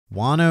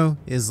Wano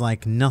is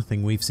like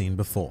nothing we've seen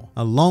before.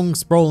 A long,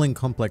 sprawling,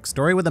 complex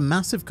story with a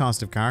massive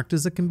cast of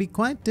characters that can be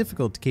quite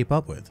difficult to keep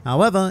up with.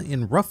 However,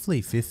 in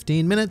roughly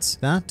 15 minutes,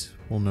 that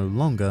will no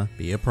longer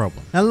be a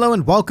problem. Hello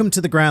and welcome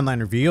to the Grand Line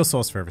Review, your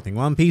source for everything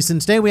One Piece,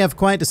 and today we have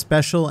quite a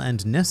special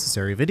and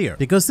necessary video,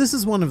 because this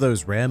is one of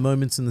those rare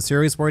moments in the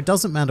series where it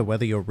doesn't matter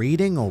whether you're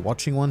reading or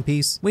watching One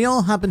Piece, we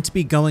all happen to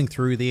be going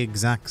through the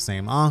exact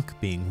same arc,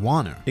 being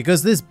Wano.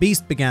 Because this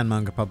beast began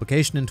manga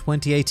publication in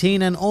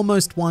 2018, and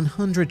almost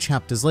 100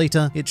 chapters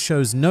later, it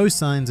shows no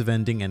signs of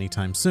ending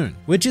anytime soon.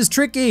 Which is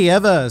tricky,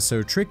 ever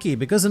so tricky,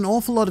 because an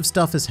awful lot of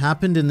stuff has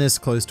happened in this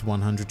close to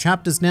 100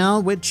 chapters now,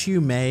 which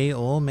you may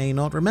or may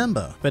not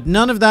remember. But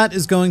none of that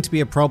is going to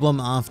be a problem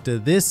after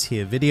this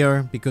here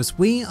video, because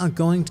we are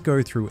going to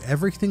go through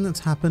everything that's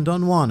happened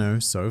on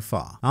Wano so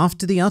far.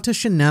 After the utter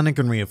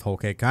shenaniganry of Whole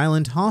Cake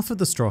Island, half of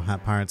the Straw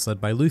Hat Pirates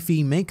led by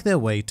Luffy make their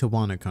way to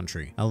Wano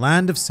country, a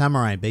land of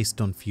samurai based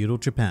on feudal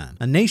Japan,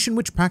 a nation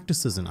which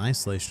practices an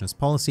isolationist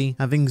policy,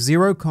 having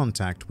zero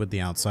contact with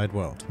the outside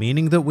world,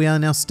 meaning that we are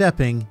now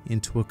stepping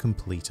into a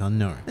complete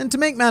unknown. And to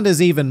make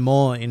matters even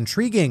more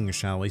intriguing,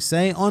 shall we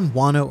say, on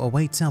Wano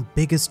awaits our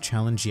biggest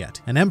challenge yet,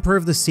 an Emperor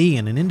of the Sea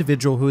and an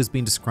individual who has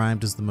been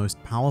described as the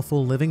most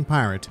powerful living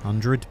pirate,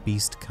 100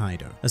 Beast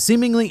Kaido. A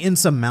seemingly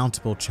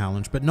insurmountable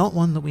challenge, but not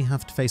one that we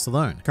have to face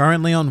alone.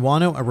 Currently on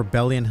Wano, a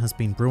rebellion has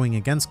been brewing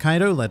against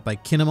Kaido, led by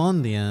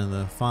Kinemon,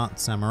 the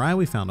fart samurai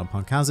we found on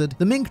Punk Hazard,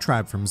 the Mink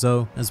tribe from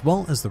Zou, as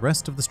well as the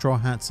rest of the Straw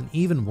Hats and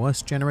even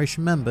worse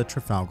generation member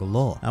Trafalgar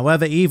Law.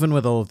 However, even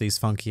with all of these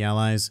funky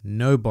allies,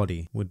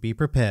 nobody would be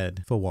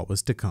prepared for what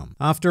was to come.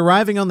 After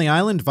arriving on the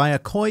island via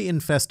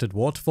koi-infested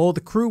waterfall,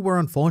 the crew were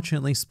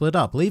unfortunately split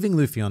up, leaving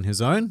Luffy on his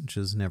own, which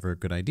is never a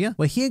good idea,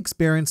 where he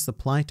experienced the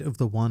plight of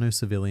the Wano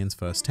civilians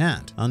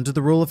firsthand. Under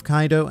the rule of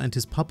Kaido and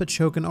his puppet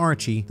shogun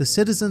Orochi, the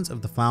citizens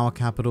of the flower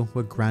capital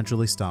were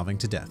gradually starving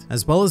to death,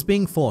 as well as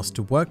being forced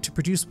to work to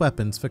produce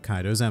weapons for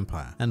Kaido's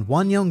empire. And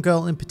one young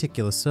girl in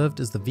particular served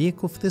as the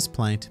vehicle for this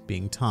plight,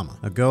 being Tama,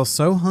 a girl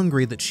so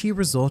hungry that she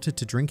resorted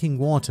to drinking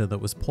water that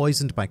was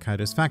poisoned by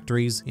Kaido's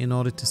factories in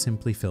order to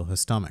simply fill her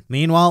stomach.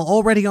 Meanwhile,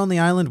 already on the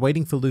island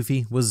waiting for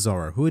Luffy was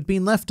Zoro, who had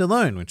been left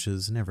alone, which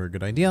is never a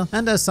good idea,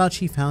 and as such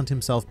he found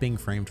himself being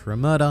framed for a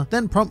murder,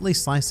 then promptly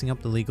slicing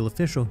up the legal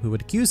official who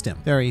had accused him.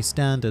 Very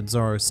standard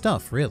Zoro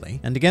stuff, really.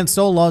 And against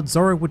all odds,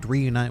 Zoro would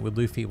reunite with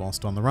Luffy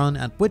whilst on the run,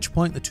 at which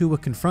point the two were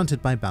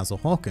confronted by Basil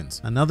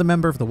Hawkins, another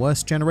member of the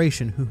worst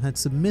generation who had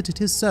submitted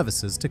his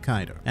services to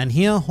Kaido. And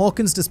here,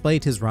 Hawkins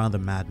displayed his rather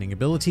maddening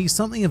ability,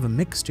 something of a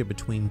mixture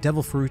between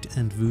devil fruit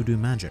and voodoo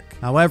magic.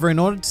 However, in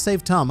order to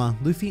save Tama,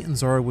 Luffy and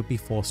Zoro would be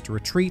forced to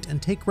retreat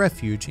and take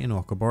refuge in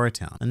Okabora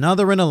Town,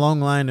 another in a long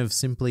line of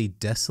simply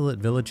desolate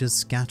villages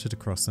scattered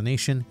across the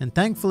nation, and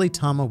thankfully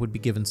Tama would be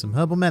given some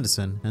herbal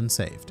medicine and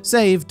saved.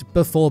 Saved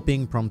before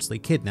being promptly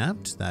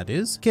kidnapped, that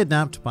is,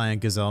 kidnapped by a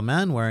gazelle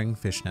man wearing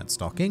fishnet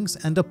stockings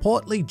and a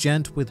portly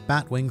gent with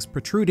bat wings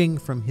protruding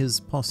from his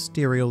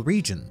posterior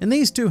region. And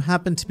these two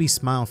happen to be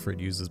smile fruit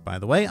users, by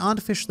the way,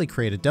 artificially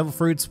created devil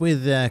fruits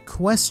with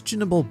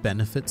questionable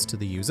benefits to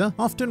the user,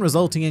 often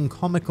resulting in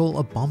comical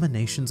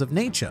abominations of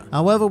nature.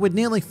 However, with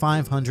nearly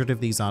 500 of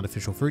these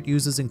artificial fruit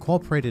users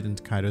incorporated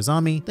into Kaido's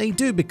army, they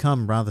do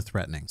become rather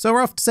threatening. So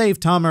we're off to save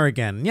Tama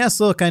again. Yes,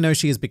 look, I know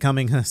she is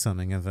becoming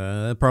something of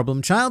a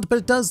problem child, but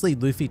it does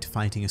lead Luffy to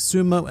fighting a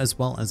sumo as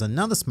well as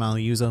another smile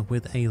user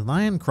with a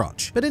lion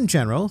crotch. But in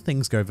general,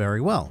 things go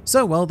very well.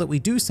 So well that we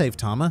do save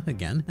Tama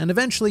again and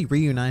eventually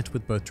reunite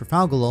with both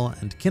Trafalgar Law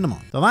and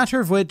Kinemon, the latter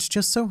of which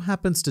just so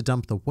happens to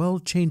dump the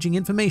world-changing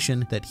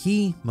information that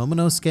he,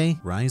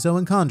 Momonosuke, Raizo,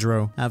 and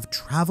Kanjuro have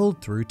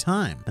traveled through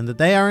time, and that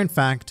they are in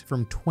fact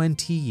from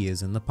 20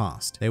 years in the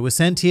past. They were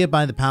sent here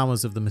by the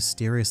powers of the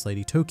mysterious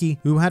Lady Toki,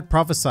 who had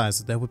prophesied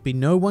that there would be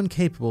no one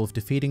capable of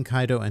defeating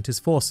Kaido and his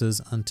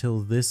forces until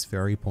this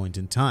very point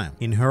in time.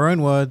 In her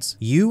own words,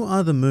 "You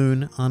are the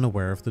moon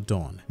unaware of the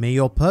dawn. May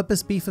your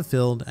purpose be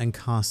fulfilled and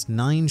cast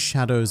 9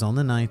 shadows on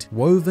the night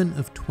woven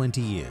of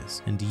 20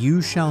 years, and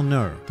you shall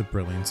know the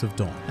brilliance of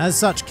dawn." As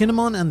such,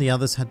 Kinemon and the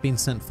others had been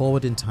sent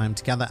forward in time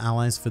to gather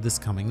allies for this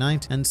coming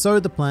night, and so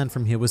the plan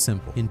from here was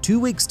simple. In 2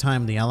 weeks'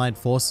 time, the allied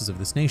forces of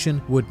this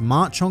nation would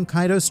march on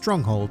Kaido's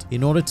stronghold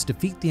in order to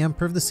defeat the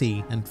Emperor of the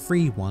Sea and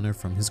free Wano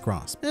from his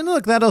grasp. And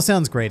look, that all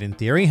sounds great in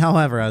theory.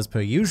 However, as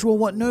per usual,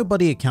 what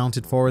nobody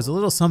accounted for is a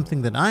little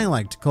something that I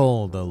like to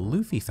call the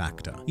Luffy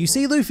factor. You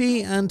see,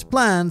 Luffy and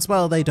plans,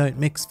 well, they don't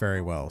mix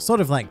very well,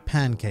 sort of like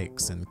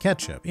pancakes and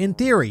ketchup. In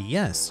theory,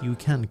 yes, you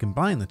can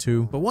combine the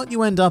two, but what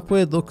you end up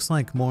with looks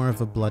like more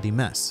of a bloody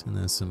mess, and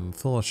there's some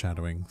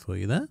foreshadowing for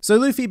you there. So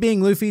Luffy,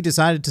 being Luffy,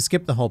 decided to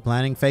skip the whole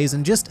planning phase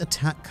and just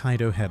attack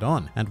Kaido head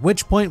on, at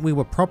which point we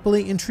were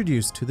properly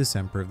introduced to this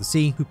Emperor of the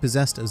Sea, who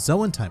possessed a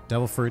Zoan-type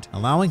devil fruit,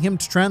 allowing him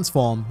to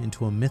transform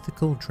into a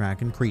mythical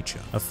dragon form creature,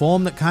 a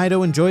form that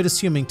Kaido enjoyed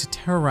assuming to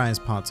terrorize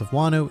parts of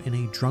Wano in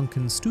a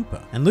drunken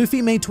stupor. And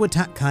Luffy made to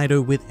attack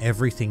Kaido with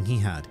everything he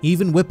had,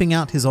 even whipping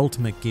out his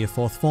ultimate Gear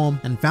 4th form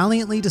and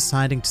valiantly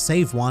deciding to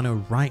save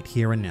Wano right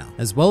here and now,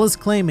 as well as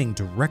claiming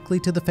directly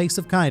to the face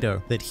of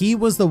Kaido that he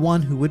was the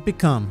one who would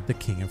become the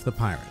king of the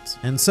pirates.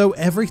 And so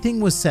everything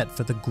was set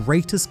for the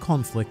greatest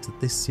conflict that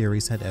this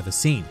series had ever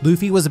seen.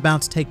 Luffy was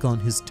about to take on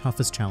his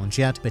toughest challenge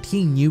yet, but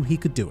he knew he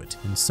could do it,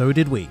 and so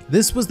did we.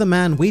 This was the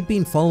man we'd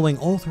been following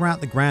all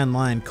throughout the Grand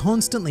Line,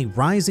 constantly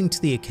rising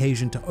to the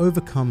occasion to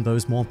overcome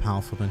those more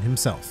powerful than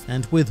himself.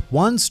 And with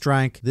one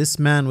strike, this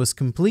man was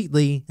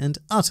completely and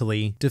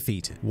utterly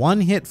defeated.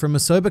 One hit from a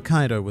sober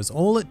Kaido was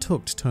all it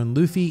took to turn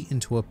Luffy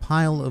into a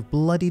pile of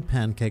bloodied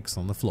pancakes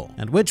on the floor,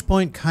 at which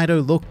point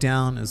Kaido looked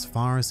down as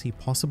far as he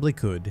possibly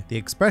could, the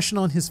expression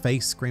on his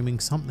face screaming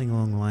something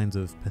along the lines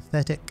of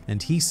pathetic,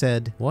 and he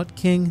said, "What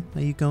king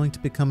are you going to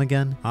become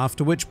again?"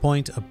 After which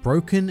point, a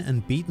broken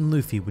and beaten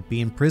Luffy would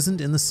be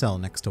imprisoned in the cell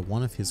next to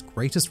one of his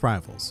greatest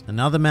rivals,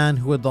 another man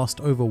who had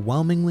lost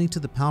overwhelmingly to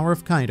the power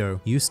of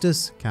Kaido,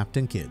 Eustace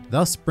Captain Kidd,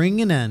 thus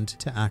bringing an end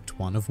to Act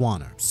 1 of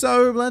Wano.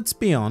 So let's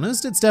be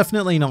honest, it's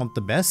definitely not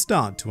the best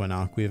start to an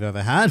arc we've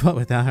ever had, what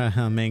without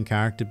our main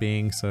character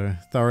being so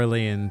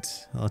thoroughly and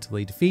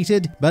utterly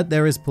defeated, but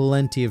there is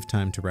plenty of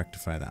time to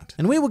rectify that.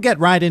 And we will get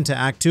right into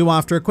Act 2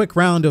 after a quick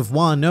round of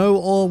Wano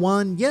or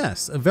One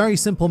Yes, a very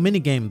simple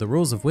minigame, the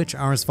rules of which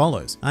are as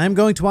follows. I am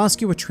going to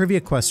ask you a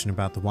trivia question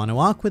about the Wano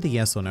arc with a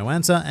yes or no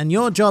answer, and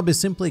your job is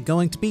simply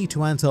going to be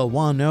to answer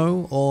one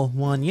no or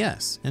one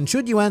yes. And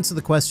should you answer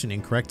the question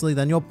incorrectly,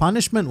 then your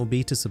punishment will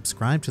be to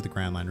subscribe to the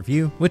Grand Line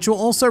Review, which will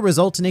also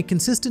result in a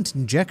consistent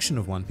injection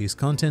of One Piece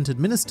content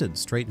administered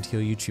straight into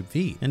your YouTube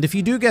feed. And if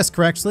you do guess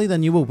correctly,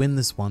 then you will win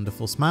this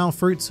wonderful smile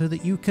fruit so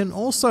that you can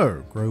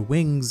also grow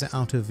wings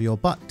out of your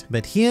butt.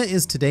 But here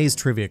is today's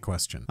trivia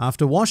question.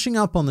 After washing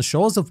up on the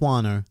shores of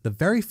Wano, the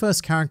very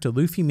first character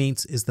Luffy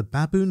meets is the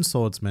baboon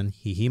swordsman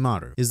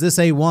Hihimaru. Is this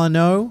a one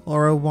no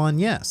or a one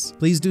yes?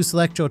 Please do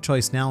select your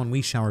choice now and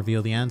we shall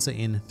reveal the answer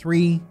in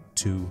 3,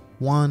 2,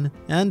 1,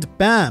 and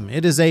bam,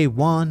 it is a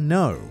one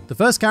no. The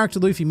first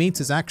character Luffy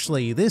meets is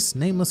actually this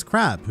nameless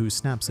crab who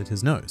snaps at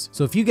his nose.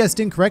 So if you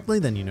guessed incorrectly,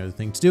 then you know the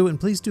thing to do, and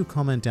please do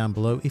comment down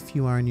below if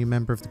you are a new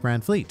member of the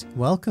Grand Fleet.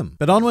 Welcome.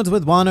 But onwards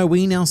with Wano,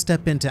 we now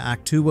step into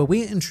Act 2 where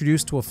we are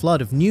introduced to a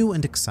flood of new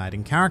and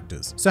exciting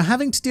characters. So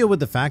having to deal with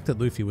the fact that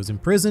Luffy was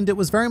imprisoned, it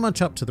was very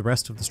much up to the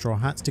rest of the Straw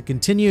Hats to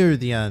continue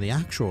the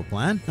actual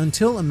plan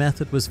until a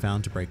method was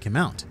found to break him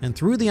out. And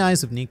through the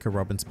eyes of Nico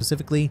Robin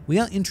specifically, we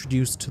are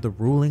introduced to the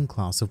ruling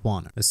class of Wano.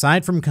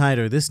 Aside from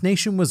Kaido, this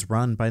nation was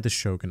run by the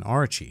Shogun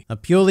Orochi, a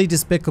purely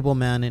despicable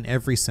man in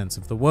every sense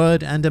of the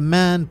word, and a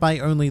man by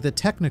only the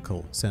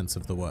technical sense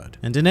of the word.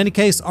 And in any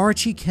case,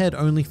 Orochi cared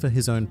only for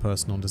his own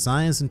personal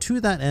desires, and to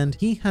that end,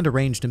 he had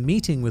arranged a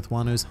meeting with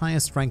Wano's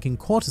highest ranking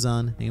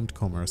courtesan named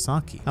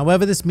Komurasaki.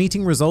 However, this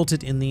meeting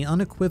resulted in the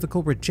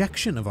unequivocal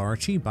rejection of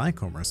Orochi by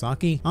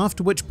Komurasaki,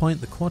 after which point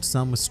the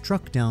courtesan was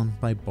struck down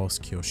by boss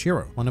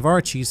Kyoshiro, one of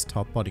Orochi's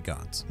top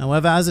bodyguards.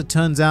 However, as it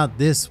turns out,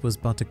 this was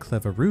but a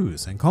clever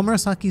ruse, and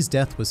Komurasaki's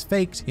death was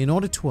faked in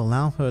order to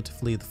allow her to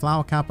flee the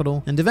flower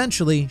capital, and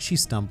eventually she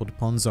stumbled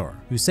upon Zoro,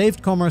 who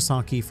saved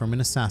Komurasaki from an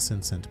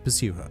assassin sent to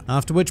pursue her.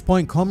 After which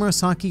point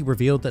Komurasaki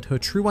revealed that her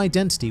true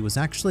identity was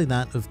actually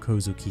that of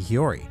Kozuki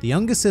Hiyori, the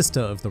younger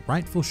sister of the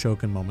rightful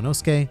Shogun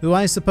Momonosuke, who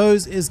I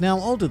suppose is now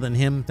older than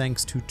him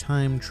thanks to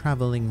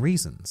time-traveling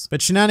reasons.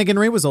 But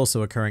shenaniganry was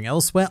also occurring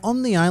elsewhere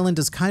on the island,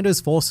 as Kaido's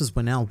forces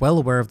were now well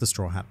aware of the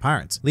Straw Hat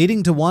Pirates,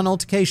 leading to one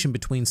altercation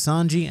between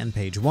Sanji and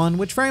Page 1,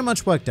 which very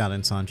much worked out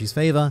in Sanji's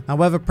favor.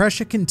 However,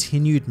 pressure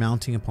continued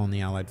mounting upon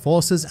the Allied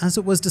forces as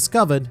it was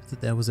discovered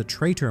that there was a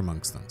traitor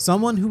amongst them,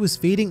 someone who was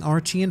feeding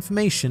Orochi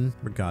information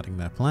regarding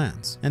their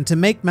plans. And to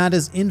make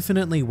matters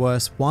infinitely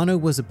worse, Wano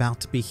was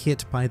about to be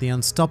hit by the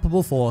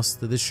unstoppable force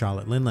that is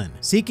Charlotte Linlin.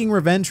 Seeking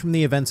revenge from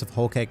the events of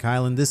Whole Cake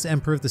Island, this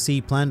Emperor of the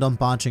Sea planned on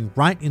barging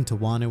right into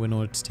Wano in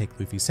order to take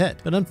Luffy's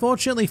head. But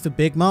unfortunately for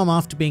Big Mom,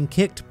 after being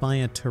kicked by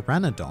a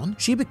pteranodon,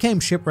 she became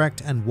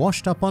shipwrecked and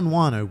washed up on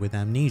Wano with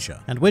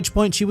amnesia, at which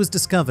point she was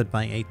discovered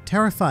by a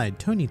terrified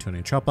Tony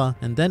Chopper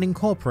and then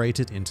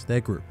incorporated into their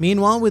group.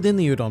 Meanwhile, within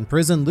the Udon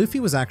prison, Luffy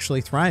was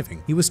actually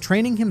thriving. He was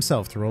training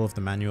himself through all of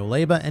the manual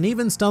labor and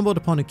even stumbled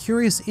upon a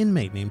curious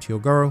inmate named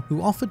Hyogoro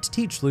who offered to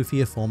teach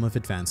Luffy a form of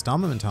advanced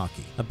armament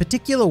haki, a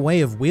particular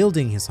way of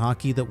wielding his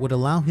haki that would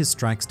allow his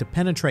strikes to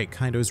penetrate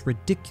Kaido's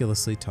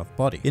ridiculously tough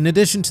body. In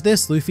addition to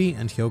this, Luffy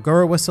and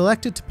Hyogoro were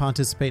selected to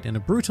participate in a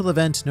brutal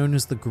event known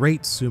as the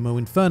Great Sumo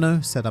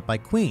Inferno, set up by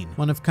Queen,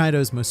 one of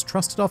Kaido's most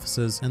trusted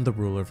officers and the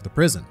ruler of the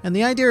prison. And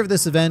the idea of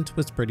this event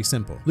was pretty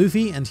simple.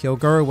 Luffy and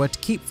Hyogoro were to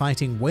keep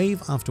fighting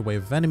wave after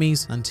wave of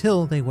enemies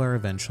until they were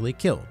eventually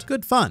killed.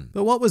 Good fun.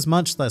 But what was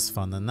much less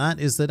fun than that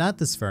is that at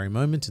this very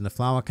moment in the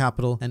flower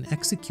capital, an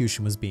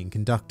execution was being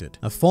conducted.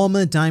 A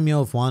former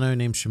daimyo of Wano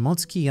named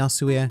Shimotsuki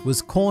Yasue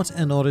was caught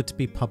and ordered to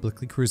be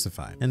publicly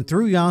crucified. And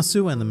through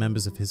Yasu and the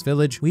members of his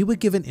village, we were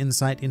given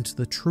insight into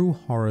the true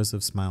horrors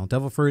of Smile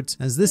Devil Fruits,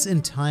 as this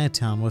entire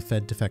town were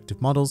fed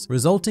defective models,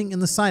 resulting in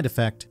the side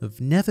effect of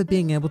never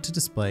being able to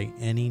display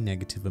any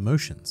negative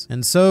emotions.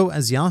 And so,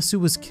 as Yasu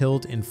was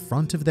killed in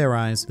front of their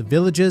eyes, the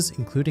villagers,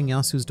 including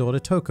Yasu's daughter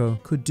Toko,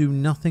 could do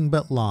nothing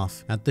but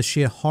laugh at the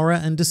sheer horror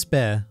and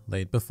despair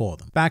laid before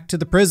them. Back to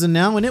the prison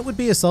now, and it would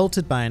be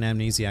assaulted by an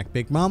amnesiac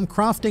Big Mom,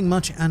 crafting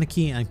much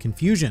anarchy and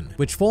confusion,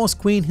 which forced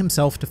Queen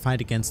himself to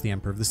fight against the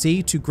Emperor of the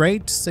Sea to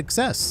great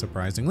success,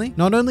 surprisingly.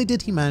 Not only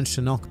did he manage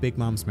to knock Big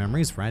Mom's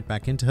memories right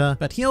back into her,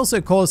 but he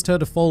also caused her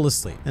to fall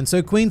asleep. And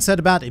so Queen set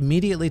about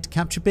immediately to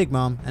capture Big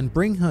Mom and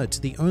bring her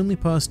to the only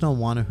person on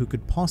Wano who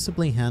could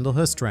possibly handle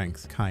her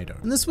strength, Kaido.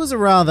 And this was a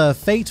rather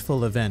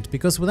fateful event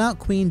because without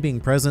Queen being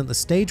present, the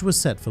stage was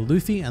set for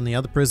Luffy and the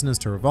other prisoners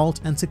to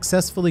revolt and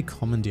successfully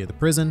commandeer the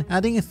prison,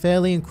 adding a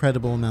fairly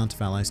incredible amount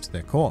of allies to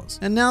their cause.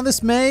 And now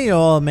this may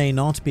or may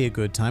not be a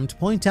good time to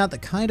point out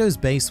that Kaido's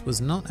base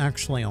was not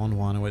actually on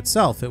Wano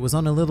itself. It was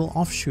on a little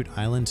offshoot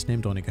island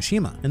named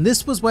Onigashima. And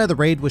this was where the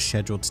raid was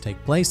scheduled to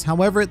take place.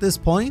 However, at this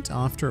point,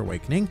 after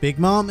awakening, Big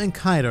Mom and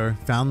Kaido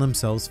found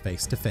themselves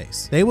face to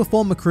face. They were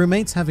former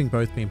crewmates, having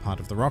both been part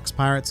of the Rocks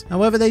Pirates.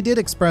 However, they did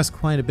express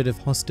quite a bit of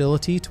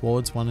hostility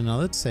towards one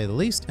another, to say the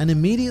least, and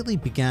immediately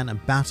began a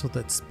battle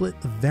that split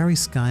the very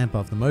sky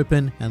above them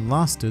open and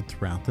lasted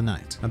throughout the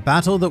night. A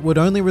battle that would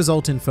only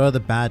result in further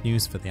bad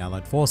news for the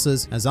Allied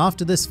forces, as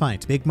after this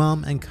fight, Big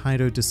Mom and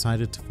Kaido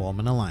decided to form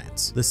an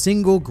alliance. The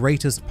single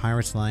greatest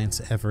pirate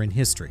alliance ever in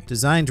history,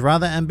 designed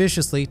rather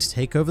ambitiously to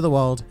take over the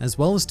world, as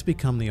well as to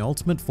become the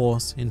ultimate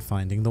force in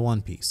finding the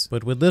One Piece.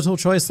 But with little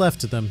choice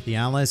left to them, the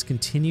allies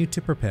continued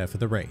to prepare for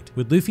the raid,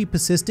 with Luffy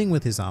persisting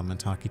with his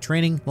Armentaki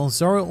training, while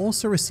Zoro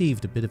also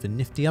received a bit of a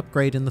nifty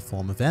upgrade in the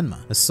form of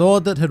Enma, a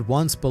sword that had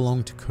once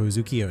belonged to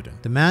Kozuki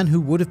Oden. The man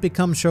who would have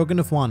become Shogun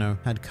of Wano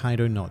had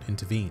Kaido not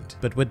intervened.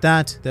 But with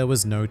that, there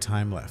was no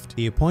time left.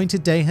 The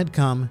appointed day had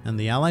come, and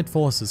the allied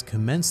forces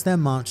commenced their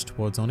march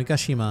towards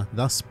Onigashima,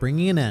 thus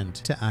bringing an end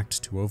to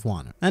Act 2 of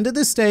Wano. And at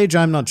this stage,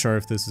 I'm not sure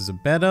if this is a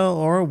better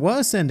or a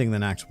worse ending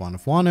than Act 1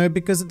 of Wano,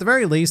 because at the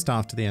very least,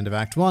 after the end of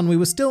Act 1, we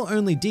were still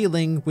only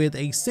dealing with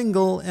a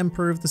single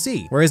Emperor of the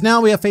Sea, whereas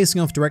now we are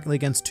facing off directly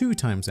against 2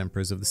 times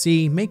Emperors of the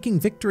Sea, making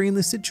victory in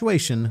this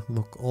situation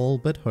look all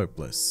but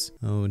hopeless.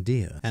 Oh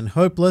dear. And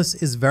hopeless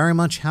is very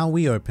much how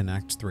we open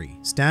Act 3,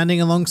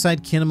 standing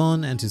alongside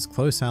Kinemon and his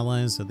close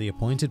allies at the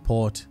appointed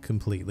port,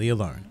 completely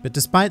alone. But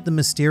despite the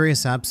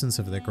mysterious absence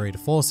of their greater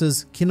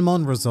forces,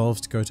 Kinemon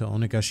resolves to go to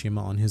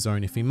Onigashima on his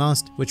own if he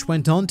must, which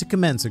went on to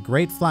commence a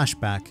great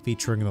flashback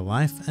featuring the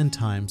life and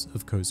times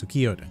of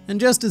Kozuki Oden. And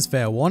just as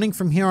fair warning,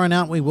 from here on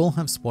out we will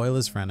have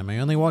spoilers for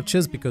anime-only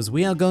watchers because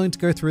we are going to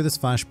go through this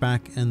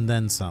flashback and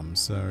then some,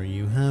 so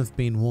you have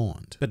been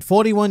warned. But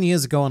 41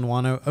 years ago on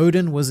Wano,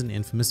 Oden was an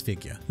infamous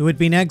figure who had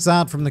been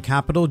exiled from the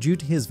capital due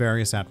to his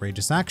various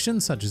outrageous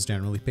actions, such as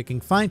generally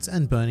picking fights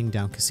and burning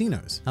down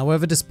casinos.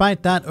 However,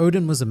 despite that,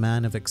 Oden was a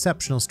man of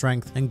exceptional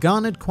strength and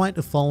garnered quite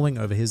a following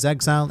over his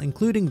exile,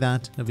 including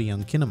that of a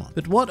young Kinemon.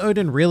 But what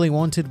Oden really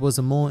wanted was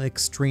a more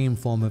extreme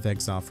form of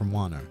exile from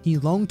Wano. He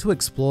longed to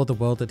explore the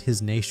world that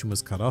his nation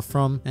was cut off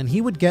from, and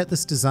he would get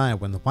this desire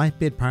when the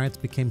Whitebeard pirates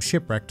became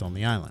shipwrecked on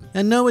the island.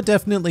 And no, it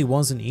definitely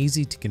wasn't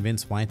easy to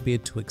convince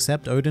Whitebeard to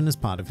accept Oden as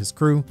part of his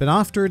crew, but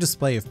after a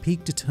display of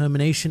peak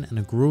determination and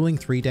a grueling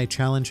 3-day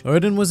challenge,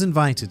 Oden was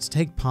invited to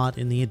take part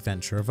in the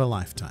adventure of a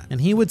lifetime.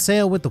 And he would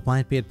sail with the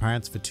Whitebeard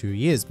pirates for 2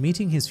 years,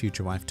 meeting his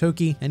future wife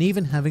Toki, and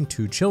even having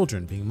 2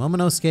 children, being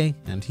Momonosuke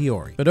and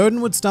Hiyori. But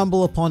Oden would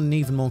stumble upon an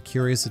even more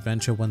curious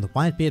adventure when the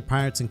Whitebeard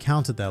pirates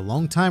encountered their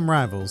longtime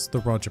rivals, the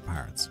Roger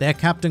pirates. Their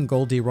captain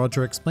Goldie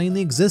Roger explained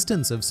the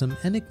existence of some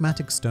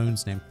enigmatic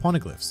stones named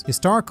poneglyphs,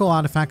 historical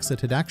artifacts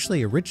that had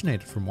actually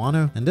originated from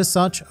Wano, and as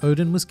such,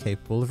 Oden was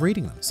capable of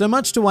reading them. So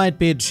much to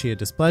Whitebeard's sheer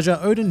displeasure,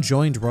 Oden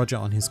joined Roger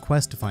on his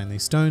quest to find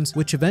these stones,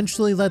 which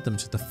eventually led them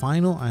to the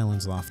final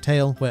island's laugh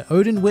tale, where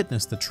Oden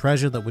witnessed the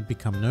treasure that would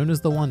become known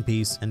as the One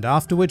Piece, and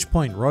after which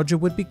point Roger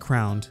would be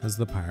crowned as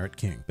the Pirate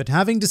King. But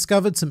having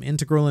discovered some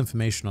integral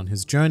information on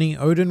his journey,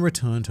 Oden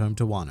returned home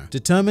to Wano,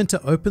 determined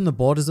to open the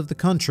borders of the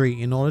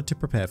country in order to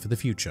prepare for the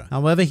future.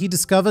 However, he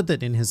discovered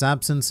that in his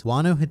absence,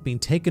 Wano had been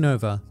taken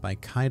over by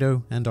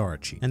Kaido and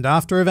Orochi. And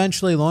after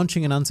eventually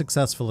launching an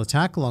unsuccessful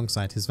attack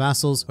alongside his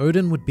vassals,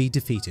 Oden would be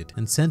defeated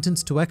and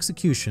sentenced to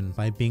execution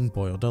by being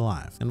boiled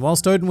alive. And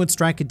whilst Oden would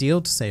strike a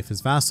deal to save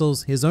his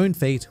vassals, his own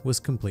fate was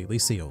completely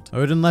sealed.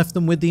 Oden left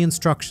them with the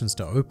instructions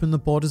to open the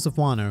borders of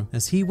Wano,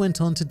 as he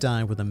went on to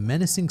die with a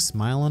menacing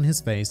smile on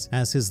his face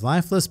as his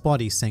lifeless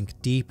body sank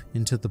deep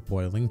into the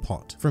boiling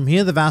pot. From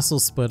here, the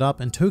vassals split up,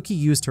 and Toki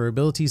used her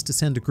abilities to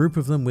send a group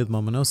of them with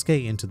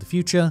Momonosuke into the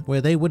future,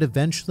 where they would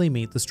eventually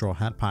meet the Straw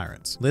Hat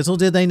Pirates. Little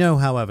did they know,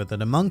 however,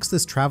 that amongst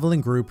this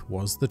traveling group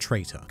was the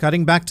traitor.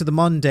 Cutting back to the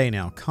modern day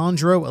now,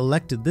 Kanjuro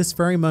elected this this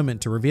very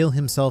moment to reveal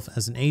himself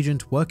as an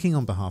agent working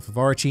on behalf of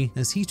Orochi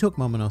as he took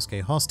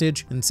Momonosuke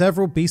hostage, and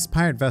several beast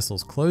pirate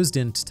vessels closed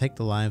in to take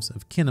the lives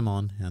of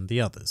Kinemon and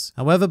the others.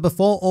 However,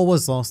 before all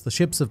was lost, the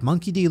ships of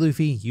Monkey D.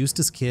 Luffy,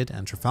 Eustace Kid,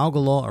 and Trafalgar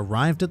Law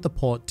arrived at the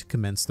port to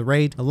commence the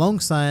raid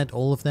alongside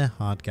all of their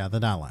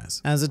hard-gathered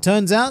allies. As it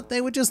turns out,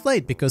 they were just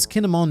late because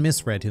Kinemon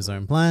misread his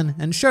own plan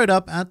and showed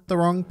up at the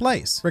wrong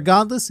place.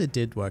 Regardless, it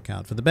did work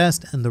out for the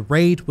best, and the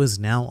raid was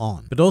now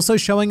on. But also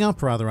showing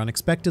up rather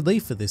unexpectedly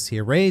for this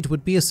here raid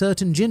would be a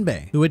certain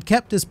Jinbei, who had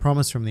kept his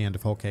promise from the end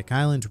of Whole Cake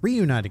Island,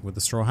 reuniting with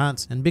the Straw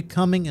Hats and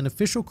becoming an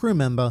official crew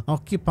member,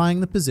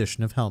 occupying the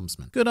position of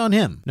helmsman. Good on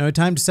him. No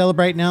time to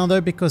celebrate now though,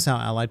 because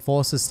our allied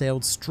forces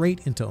sailed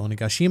straight into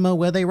Onigashima,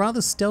 where they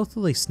rather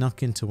stealthily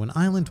snuck into an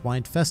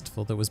island-wide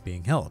festival that was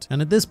being held.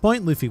 And at this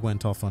point, Luffy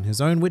went off on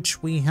his own,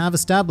 which we have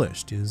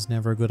established is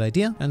never a good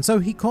idea, and so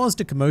he caused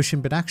a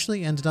commotion but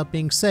actually ended up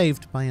being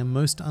saved by a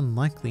most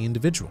unlikely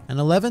individual, an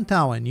 11th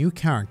hour new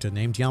character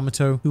named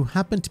Yamato, who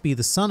happened to be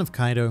the son of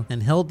Kaido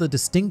and held the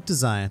distinct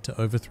desire to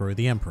overthrow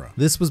the emperor.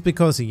 This was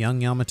because a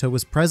young Yamato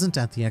was present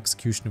at the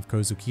execution of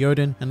Kozuki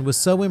Oden and was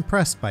so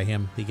impressed by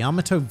him that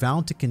Yamato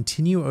vowed to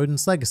continue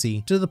Oden's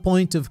legacy to the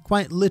point of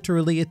quite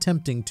literally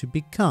attempting to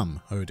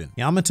become Oden.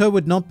 Yamato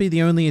would not be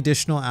the only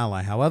additional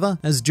ally, however,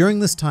 as during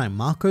this time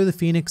Marco the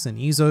Phoenix and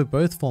Izo,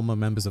 both former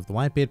members of the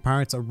Whitebeard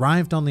Pirates,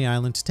 arrived on the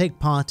island to take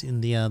part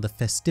in the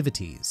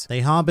festivities.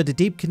 They harbored a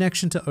deep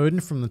connection to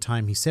Oden from the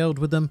time he sailed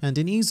with them, and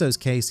in Izo's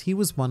case, he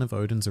was one of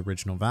Oden's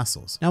original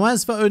vassals. Now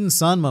as for Oden's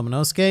son,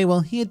 Momonosuke,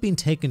 well, he had been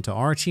taken to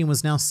Orochi and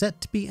was now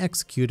set to be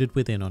executed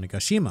within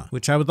Onigashima,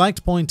 which I would like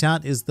to point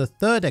out is the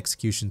third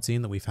execution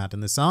scene that we've had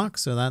in this arc,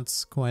 so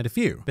that's quite a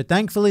few. But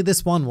thankfully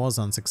this one was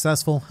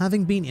unsuccessful,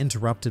 having been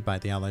interrupted by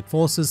the allied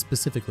forces,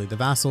 specifically the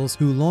vassals,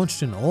 who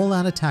launched an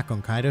all-out attack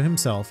on Kaido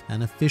himself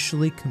and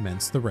officially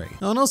commenced the raid.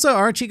 And also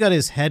Orochi got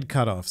his head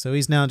cut off, so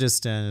he's now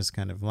just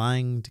kind of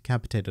lying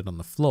decapitated on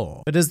the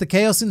floor. But as the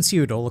chaos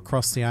ensued all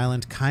across the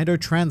island, Kaido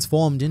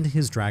transformed into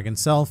his dragon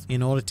self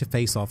in order to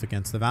face off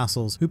against the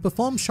vassals, who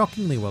performed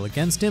shockingly well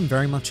against him,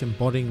 very much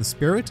embodying the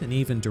spirit and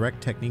even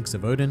direct techniques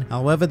of Oden.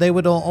 However, they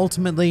would all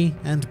ultimately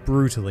and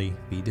brutally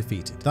be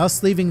defeated,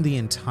 thus leaving the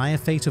entire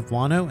fate of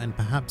Wano and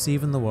perhaps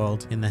even the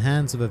world in the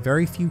hands of a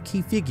very few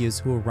key figures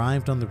who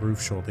arrived on the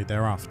roof shortly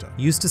thereafter.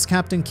 Eustace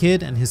Captain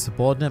Kidd and his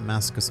subordinate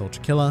Massacre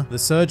Soldier Killer, the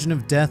Surgeon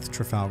of Death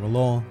Trafalgar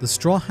Law, the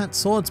Straw Hat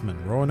Swordsman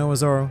Roronoa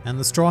Zoro, and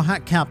the Straw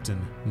Hat Captain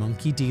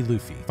Monkey D.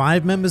 Luffy.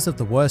 5 members of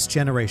the worst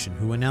generation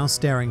who were now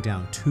staring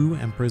down 2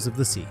 Emperors of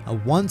the Sea. A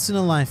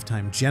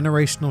once-in-a-lifetime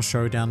generational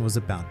showdown was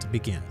about to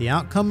begin, the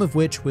outcome of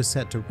which was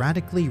set to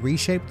radically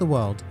reshape the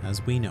world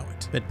as we know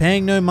it. But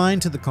paying no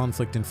mind to the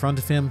conflict in front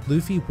of him,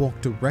 Luffy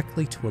walked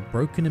directly to a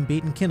broken and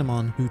beaten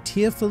Kinemon, who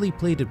tearfully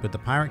pleaded with the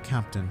pirate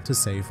captain to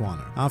save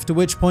Wano. After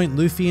which point,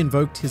 Luffy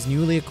invoked his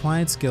newly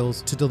acquired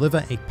skills to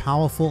deliver a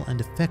powerful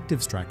and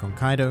effective strike on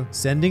Kaido,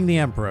 sending the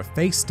Emperor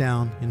face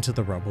down into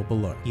the rubble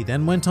below. He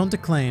then went on to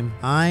claim,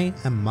 "I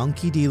am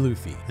Monkey D.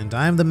 Luffy, and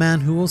I am the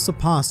man who will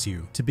surpass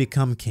you to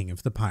become king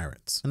of the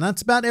pirates." And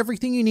that's about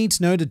everything you need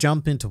to know to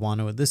jump into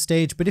Wano at this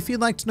stage, but if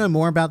you'd like to know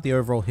more about the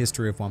overall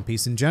history of One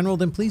Piece in general,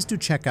 then please do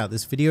check out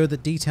this video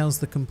that details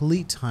the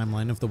complete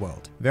timeline of the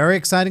world. Very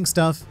exciting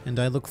stuff, and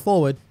I look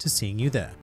forward to seeing you there.